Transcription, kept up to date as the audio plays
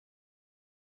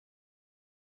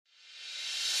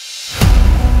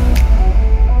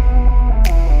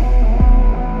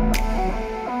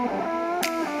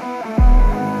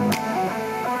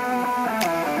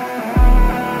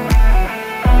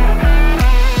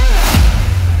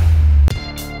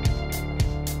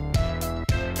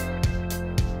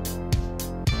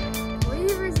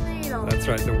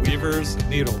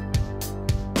needle.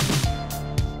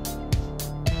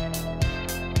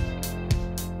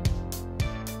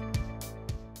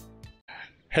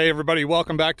 Hey everybody,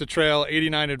 welcome back to Trail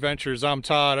 89 Adventures. I'm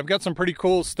Todd. I've got some pretty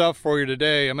cool stuff for you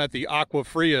today. I'm at the Aqua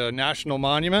Fria National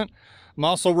Monument. I'm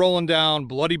also rolling down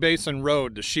Bloody Basin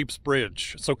Road to Sheep's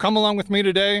Bridge. So come along with me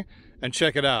today and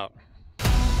check it out.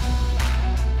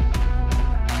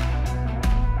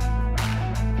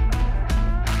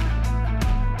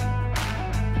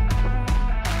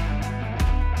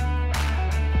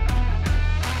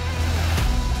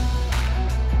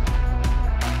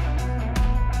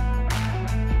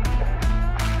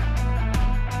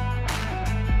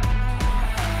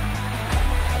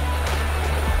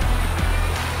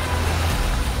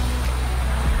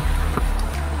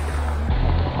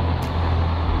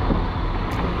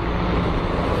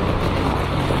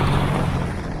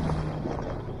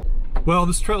 Well,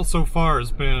 this trail so far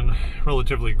has been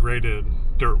relatively graded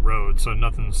dirt road, so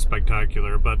nothing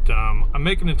spectacular, but I'm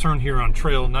making a turn here on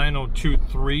trail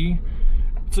 9023.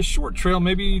 It's a short trail,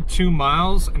 maybe 2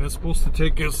 miles, and it's supposed to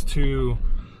take us to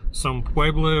some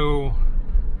Pueblo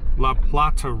La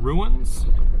Plata ruins.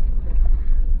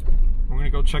 We're gonna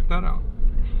go check that out.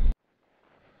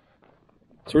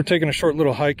 So we're taking a short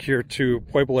little hike here to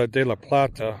Pueblo de La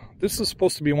Plata. This is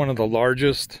supposed to be one of the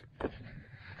largest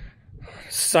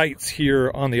sites here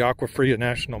on the Aqua Fria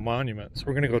National Monument. So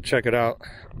we're going to go check it out,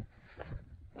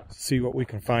 see what we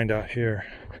can find out here.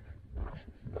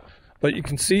 But you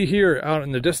can see here out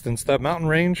in the distance that mountain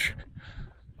range.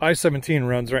 I-17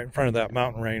 runs right in front of that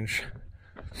mountain range,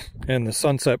 and the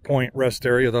Sunset Point rest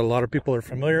area that a lot of people are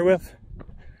familiar with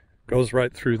goes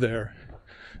right through there.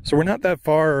 So we're not that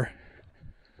far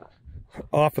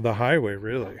off of the highway,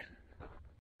 really.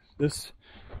 This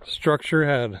structure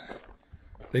had,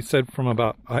 they said, from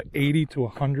about 80 to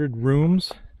 100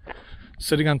 rooms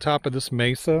sitting on top of this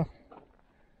mesa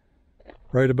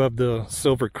right above the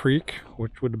Silver Creek,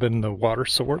 which would have been the water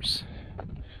source.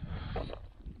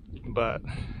 But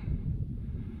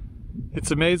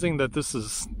it's amazing that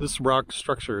this rock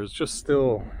structure is just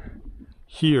still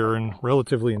here and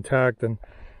relatively intact. And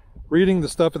reading the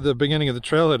stuff at the beginning of the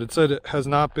trailhead, it said it has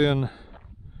not been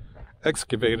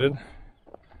excavated.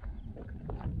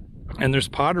 And there's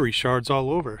pottery shards all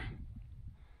over.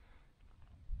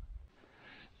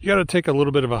 You got to take a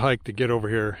little bit of a hike to get over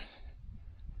here.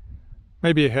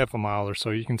 Maybe a half a mile or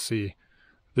so. You can see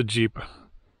the Jeep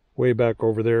way back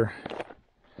over there.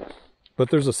 But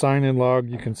there's a sign-in log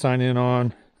you can sign in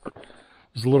on.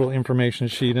 There's a little information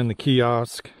sheet in the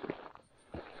kiosk.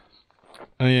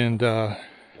 And I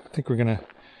think we're going to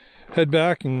head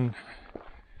back and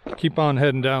keep on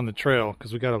heading down the trail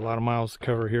because we got a lot of miles to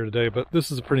cover here today, but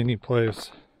this is a pretty neat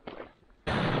place.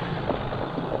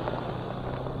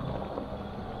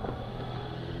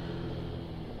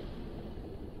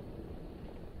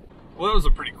 Well, that was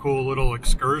a pretty cool little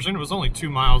excursion. It was only 2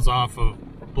 miles off of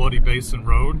Bloody Basin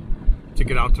Road to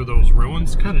get out to those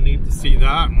ruins. Kind of neat to see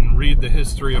that and read the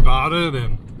history about it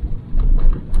and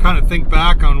kind of think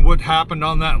back on what happened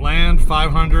on that land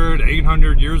 500,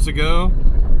 800 years ago.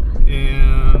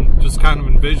 And just kind of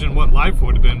envision what life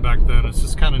would have been back then. It's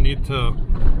just kind of neat to,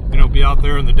 you know, be out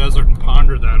there in the desert and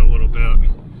ponder that a little bit.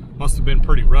 Must have been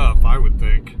pretty rough, I would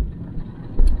think.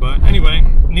 But anyway,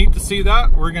 neat to see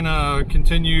that. We're gonna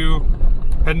continue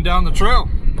heading down the trail.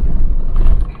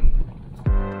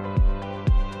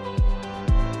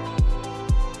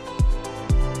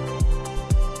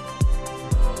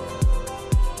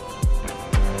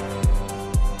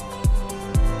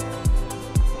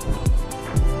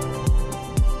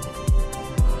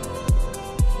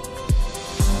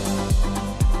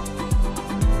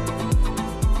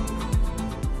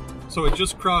 So I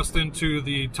just crossed into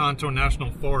the Tonto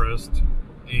National Forest,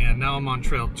 and now I'm on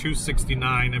trail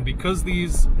 269. And because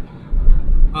these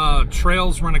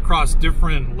trails run across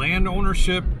different land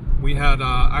ownership, we had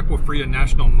Aqua Fria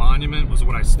National Monument was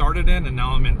what I started in, and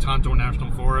now I'm in Tonto National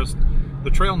Forest.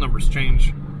 The trail numbers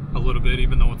change a little bit,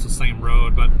 even though it's the same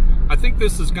road. But I think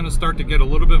this is going to start to get a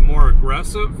little bit more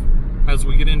aggressive as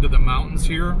we get into the mountains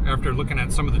here, after looking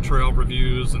at some of the trail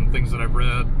reviews and things that I've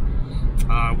read.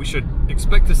 We should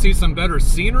expect to see some better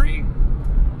scenery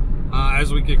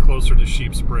as we get closer to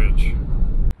Sheep's Bridge.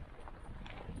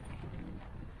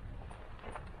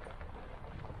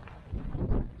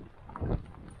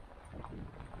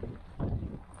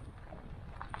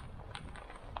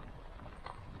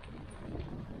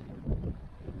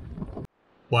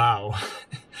 Wow.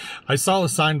 I saw a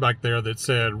sign back there that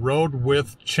said road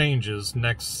width changes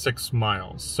next 6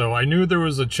 miles. So I knew there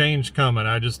was a change coming.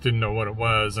 I just didn't know what it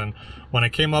was. And when I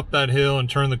came up that hill and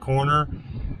turned the corner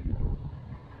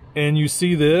and you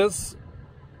see this,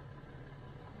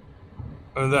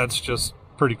 that's just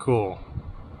pretty cool.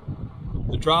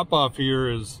 The drop off here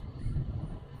is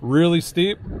really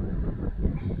steep,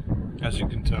 as you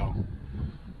can tell.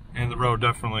 And the road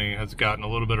definitely has gotten a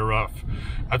little bit rough.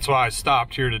 That's why I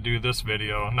stopped here to do this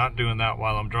video. I'm not doing that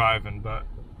while I'm driving, but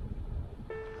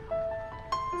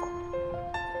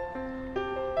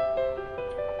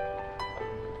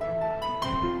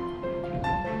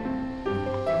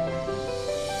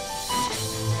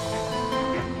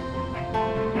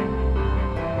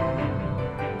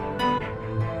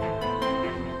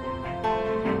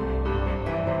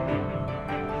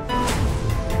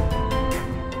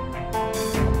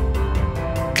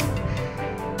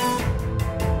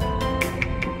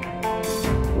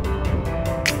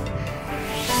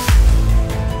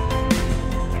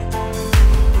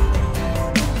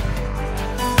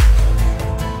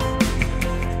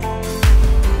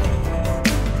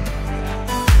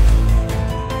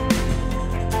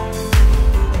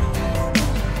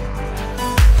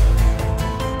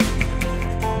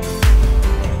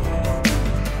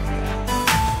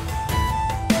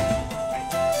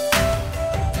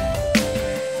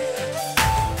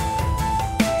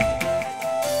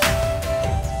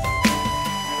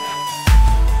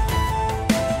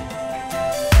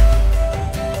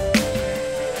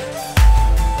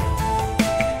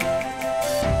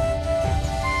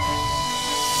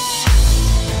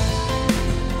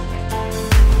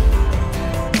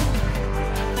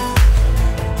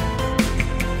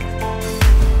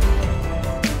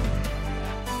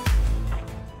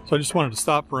so I just wanted to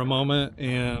stop for a moment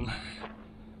and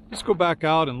just go back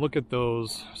out and look at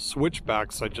those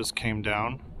switchbacks I just came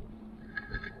down.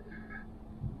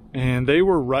 And they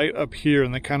were right up here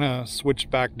and they kind of switched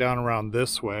back down around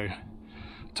this way.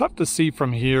 Tough to see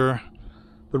from here.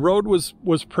 The road was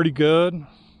pretty good,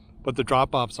 but the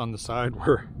drop-offs on the side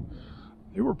were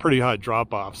pretty high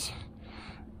drop-offs.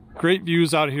 Great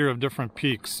views out here of different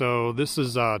peaks. So this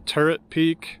is Turret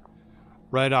Peak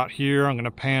right out here. I'm going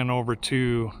to pan over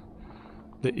to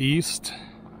the east,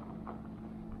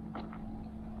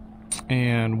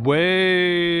 and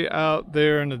way out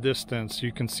there in the distance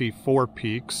you can see 4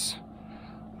 peaks.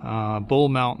 Bull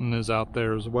Mountain is out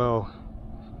there as well.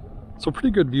 So pretty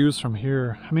good views from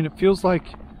here. I mean, it feels like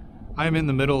I'm in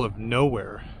the middle of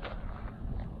nowhere.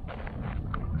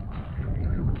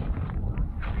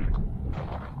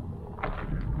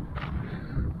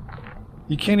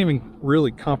 You can't even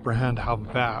really comprehend how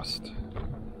vast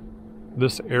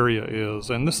this area is.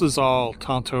 And this is all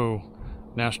Tonto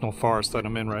National Forest that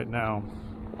I'm in right now.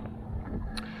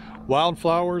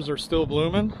 Wildflowers are still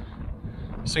blooming.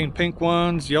 Seen pink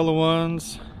ones, yellow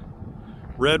ones,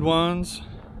 red ones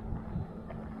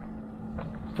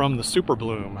from the super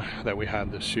bloom that we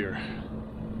had this year.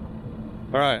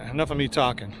 All right, enough of me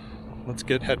talking. Let's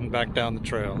get heading back down the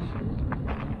trail.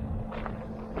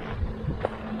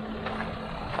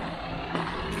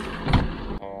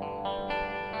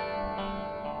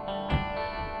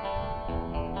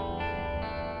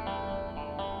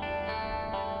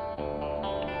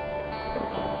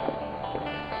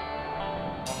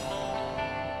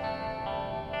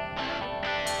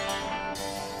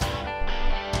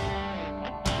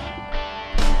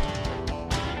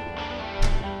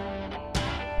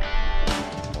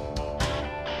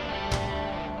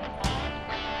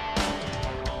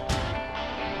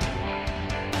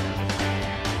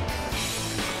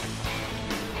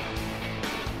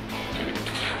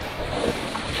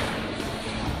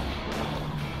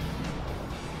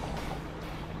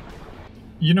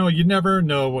 You know, you never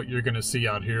know what you're gonna see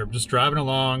out here. I'm just driving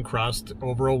along, crossed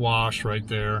over a wash right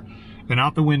there, and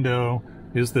out the window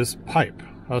is this pipe,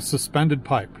 a suspended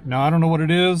pipe. Now, I don't know what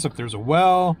it is, if there's a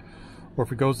well, or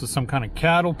if it goes to some kind of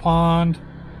cattle pond,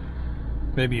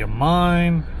 maybe a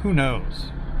mine, who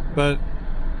knows. But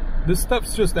this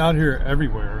stuff's just out here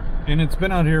everywhere, and it's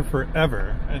been out here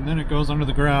forever, and then it goes under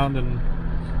the ground, and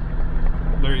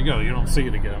there you go, you don't see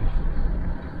it again.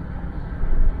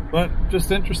 But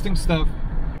just interesting stuff.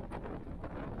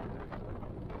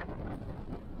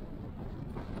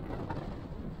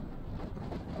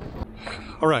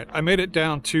 All right, I made it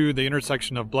down to the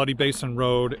intersection of Bloody Basin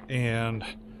Road and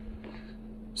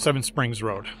Seven Springs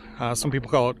Road. Some people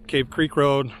call it Cave Creek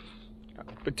Road.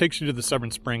 It takes you to the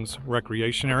Seven Springs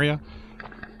recreation area,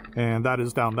 and that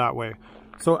is down that way.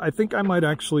 So I think I might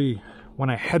actually,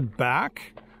 when I head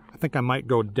back, I think I might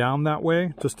go down that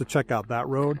way just to check out that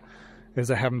road, as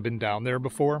I haven't been down there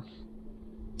before.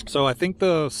 So I think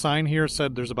the sign here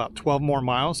said there's about 12 more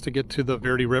miles to get to the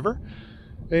Verde River,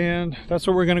 and that's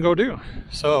what we're gonna go do.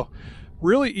 So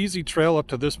really easy trail up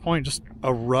to this point, just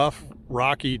a rough,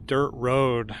 rocky dirt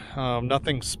road.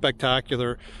 Nothing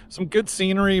spectacular. Some good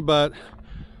scenery, but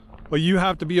But you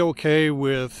have to be okay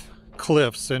with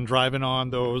cliffs and driving on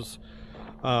those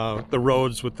the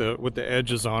roads with the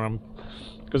edges on them,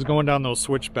 because going down those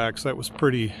switchbacks, that was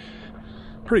pretty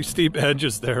steep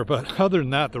edges there. But other than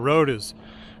that, the road is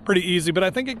pretty easy, but I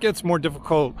think it gets more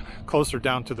difficult closer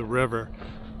down to the river.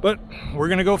 But we're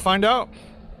gonna go find out.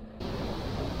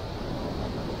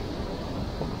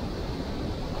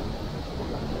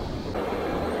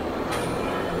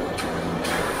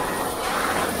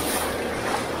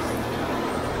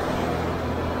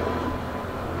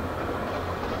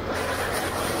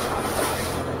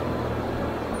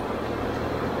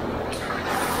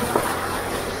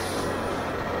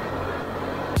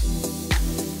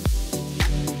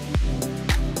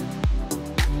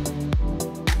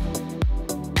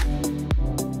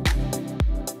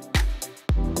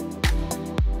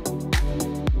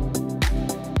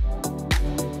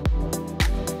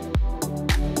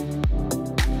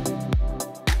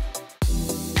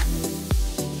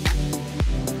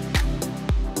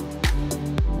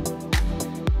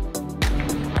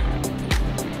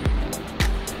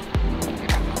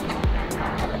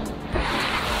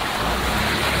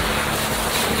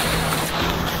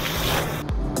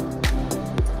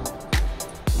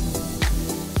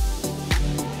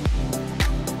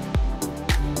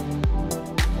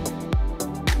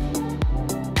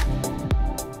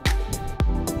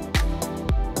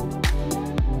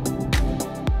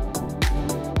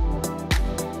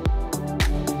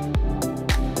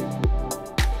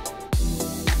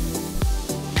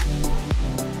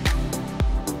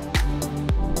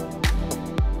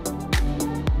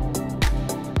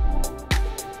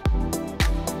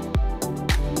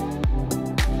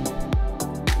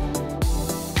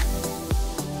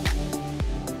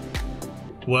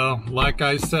 Well, like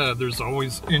I said, there's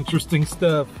always interesting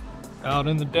stuff out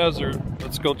in the desert.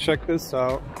 Let's go check this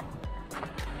out.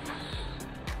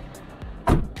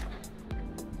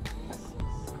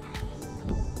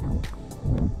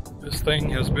 This thing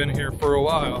has been here for a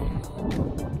while,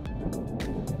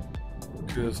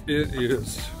 because it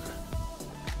is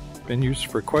been used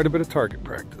for quite a bit of target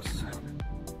practice.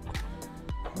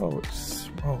 Holy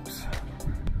smokes.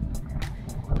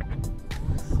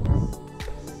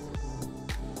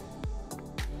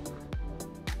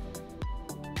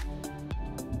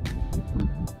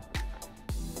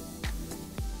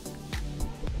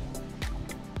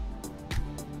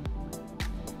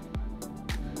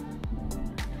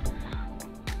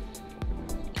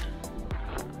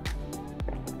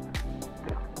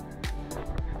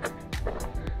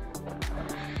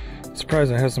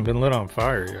 Surprised it hasn't been lit on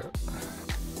fire yet.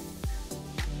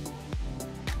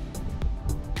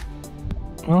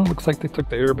 Well, it looks like they took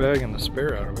the airbag and the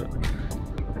spare out of it.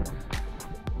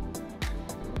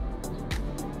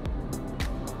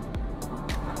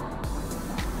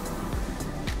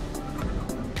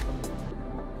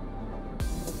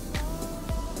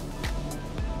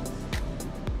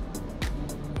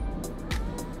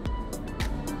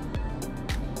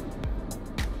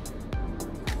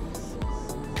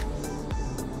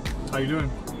 How you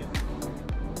doing?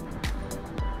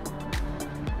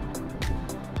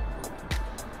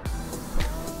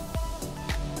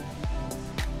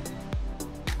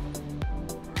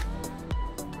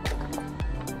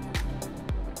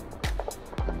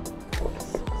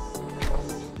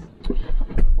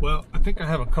 Well, I think I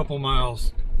have a couple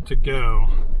miles to go,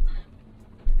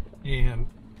 and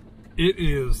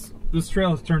this trail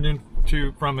has turned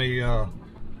into from a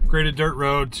graded dirt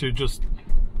road to just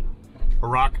a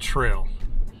rock trail.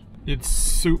 It's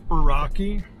super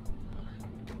rocky.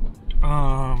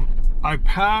 I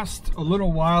passed a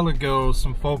little while ago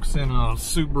some folks in a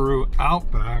Subaru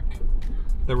Outback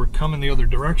that were coming the other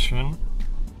direction,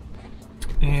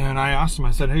 and I asked them,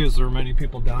 I said, hey, is there many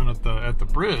people down at the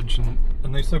bridge?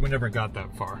 And they said we never got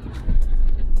that far,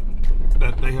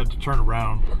 that they had to turn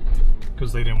around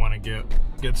because they didn't want to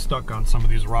get stuck on some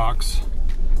of these rocks.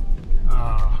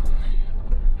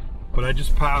 But I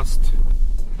just passed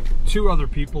two other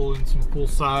people in some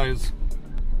full-size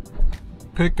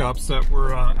pickups that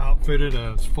were outfitted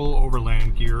as full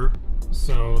overland gear,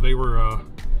 so they were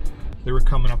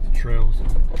coming up the trails.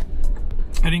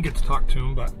 I didn't get to talk to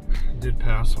them, but I did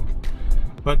pass them.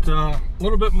 But a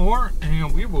little bit more,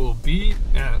 and we will be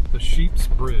at the Sheep's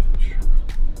Bridge.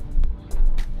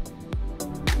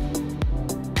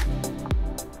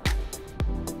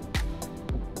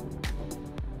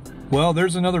 Well,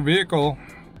 there's another vehicle.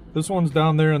 This one's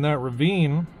down there in that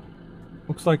ravine.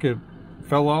 Looks like it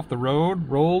fell off the road,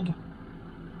 rolled.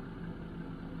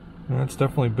 And it's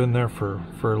definitely been there for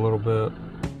a little bit.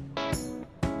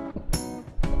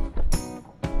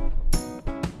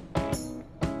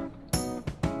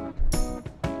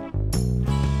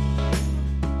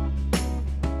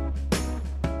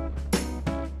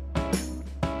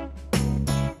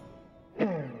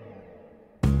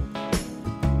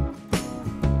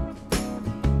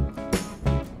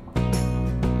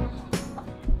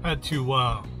 had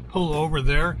to pull over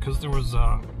there because there was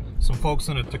some folks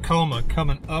in a Tacoma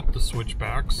coming up the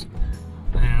switchbacks,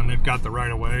 and they've got the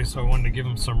right of way, so I wanted to give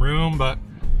them some room. But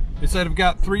they said I've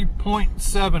got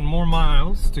 3.7 more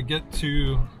miles to get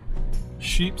to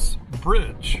Sheep's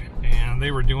Bridge, and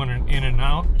they were doing an in and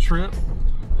out trip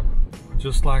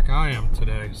just like I am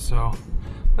today, so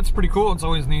that's pretty cool. It's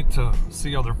always neat to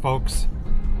see other folks,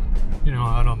 you know,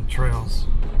 out on the trails.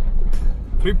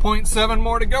 3.7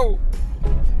 more to go.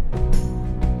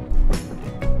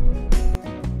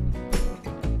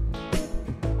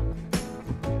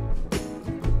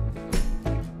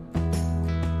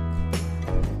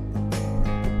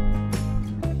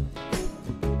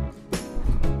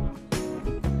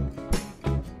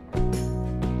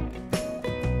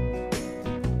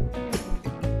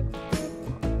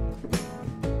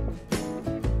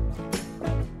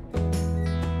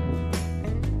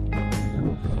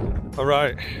 All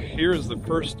right, here's the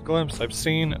first glimpse I've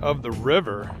seen of the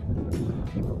river.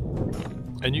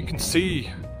 And you can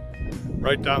see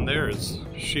right down there is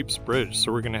Sheep's Bridge.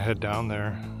 So we're gonna head down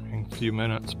there in a few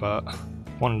minutes, but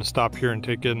wanted to stop here and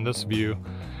take in this view.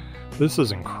 This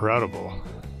is incredible.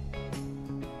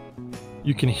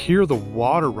 You can hear the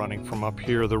water running from up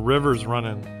here. The river's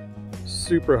running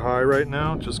super high right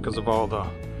now just because of all the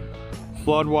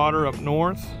flood water up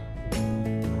north.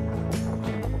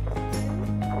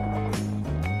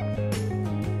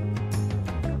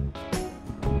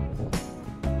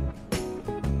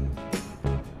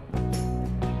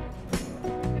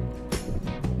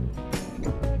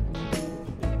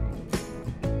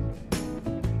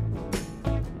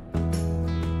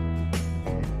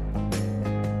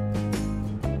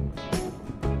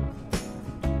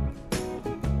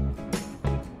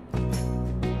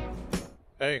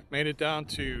 Hey, made it down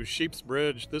to Sheep's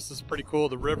Bridge. This is pretty cool.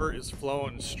 The river is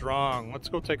flowing strong. Let's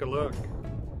go take a look.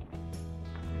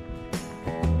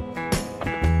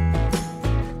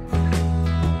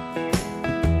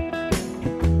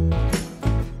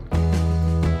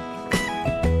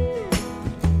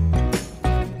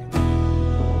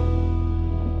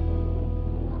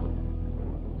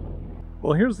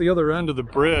 Well, here's the other end of the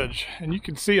bridge, and you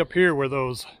can see up here where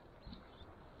those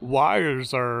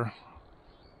wires are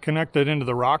connected into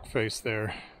the rock face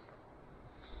there.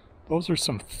 Those are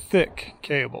some thick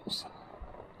cables.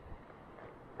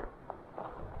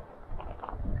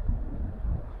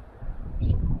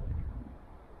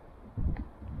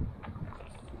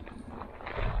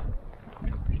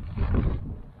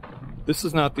 This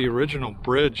is not the original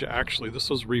bridge, actually. This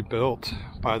was rebuilt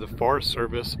by the Forest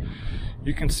Service.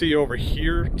 You can see over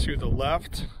here to the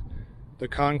left, the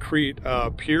concrete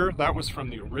pier. That was from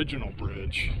the original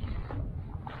bridge.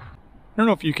 I don't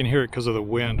know if you can hear it because of the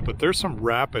wind, but there's some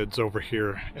rapids over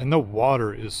here, and the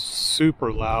water is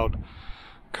super loud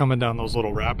coming down those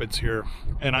little rapids here.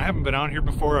 And I haven't been out here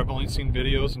before. I've only seen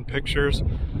videos and pictures,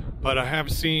 but I have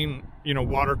seen, you know,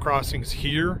 water crossings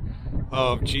here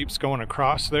of Jeeps going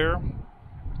across there.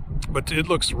 But it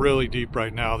looks really deep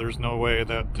right now. There's no way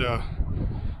that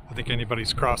I think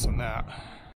anybody's crossing that.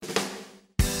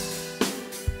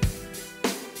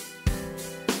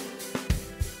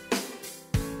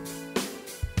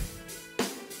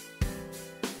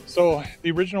 So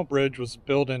the original bridge was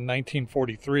built in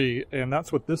 1943, and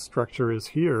that's what this structure is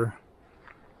here.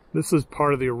 This is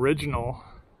part of the original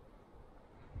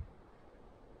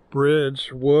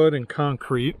bridge, wood and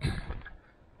concrete.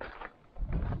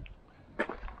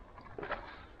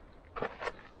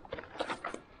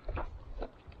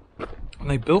 And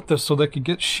they built this so they could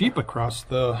get sheep across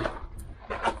the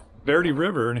Verde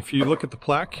River. And if you look at the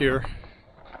plaque here,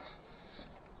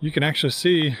 you can actually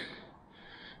see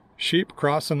sheep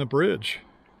crossing the bridge.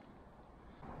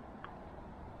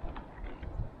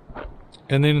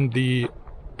 And then the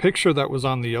picture that was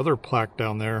on the other plaque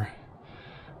down there,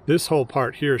 this whole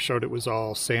part here showed it was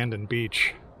all sand and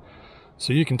beach.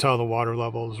 So you can tell the water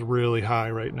level is really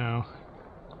high right now.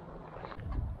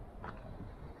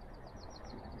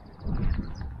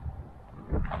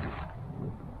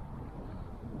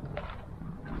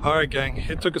 All right, gang,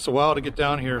 it took us a while to get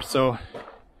down here, so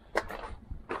we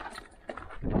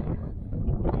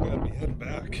gotta be heading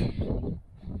back.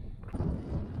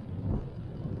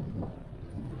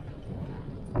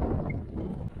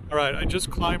 All right, I just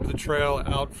climbed the trail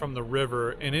out from the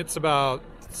river, and it's about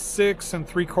 6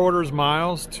 3/4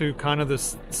 miles to kind of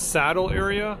this saddle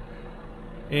area,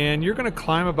 and you're gonna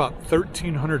climb about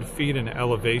 1,300 feet in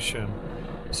elevation.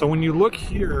 So when you look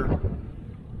here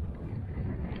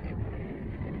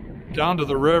down to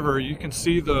the river, you can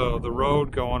see the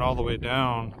road going all the way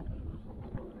down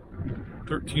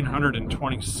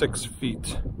 1,326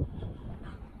 feet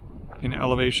in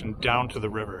elevation down to the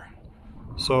river.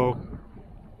 So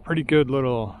pretty good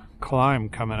little climb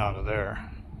coming out of there.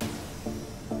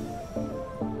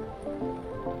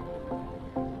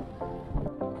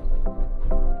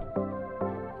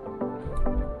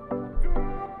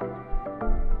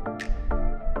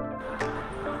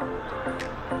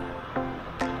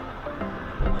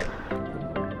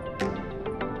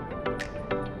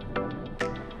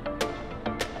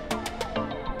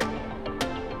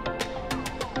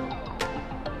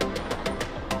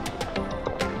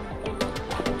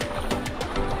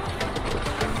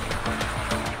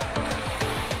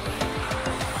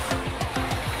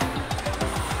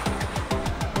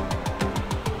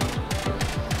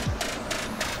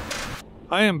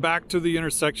 I am back to the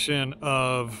intersection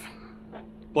of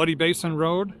Bloody Basin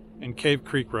Road and Cave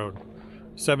Creek Road,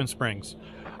 Seven Springs.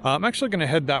 I'm actually going to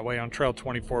head that way on Trail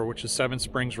 24, which is Seven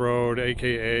Springs Road,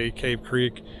 aka Cave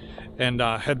Creek, and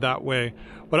head that way.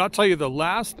 But I'll tell you, the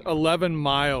last 11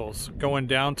 miles going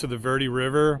down to the Verde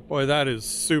River, boy, that is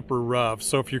super rough.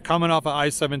 So if you're coming off of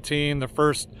I-17, the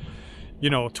first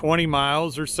 20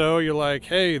 miles or so, you're like,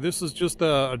 hey, this is just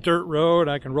a dirt road,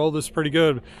 I can roll this pretty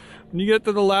good. When you get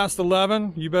to the last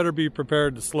 11, you better be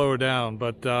prepared to slow down.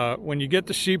 But when you get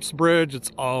to Sheep's Bridge,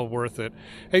 it's all worth it.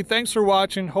 Hey, thanks for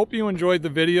watching. Hope you enjoyed the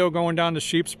video going down to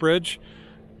Sheep's Bridge.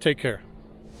 Take care.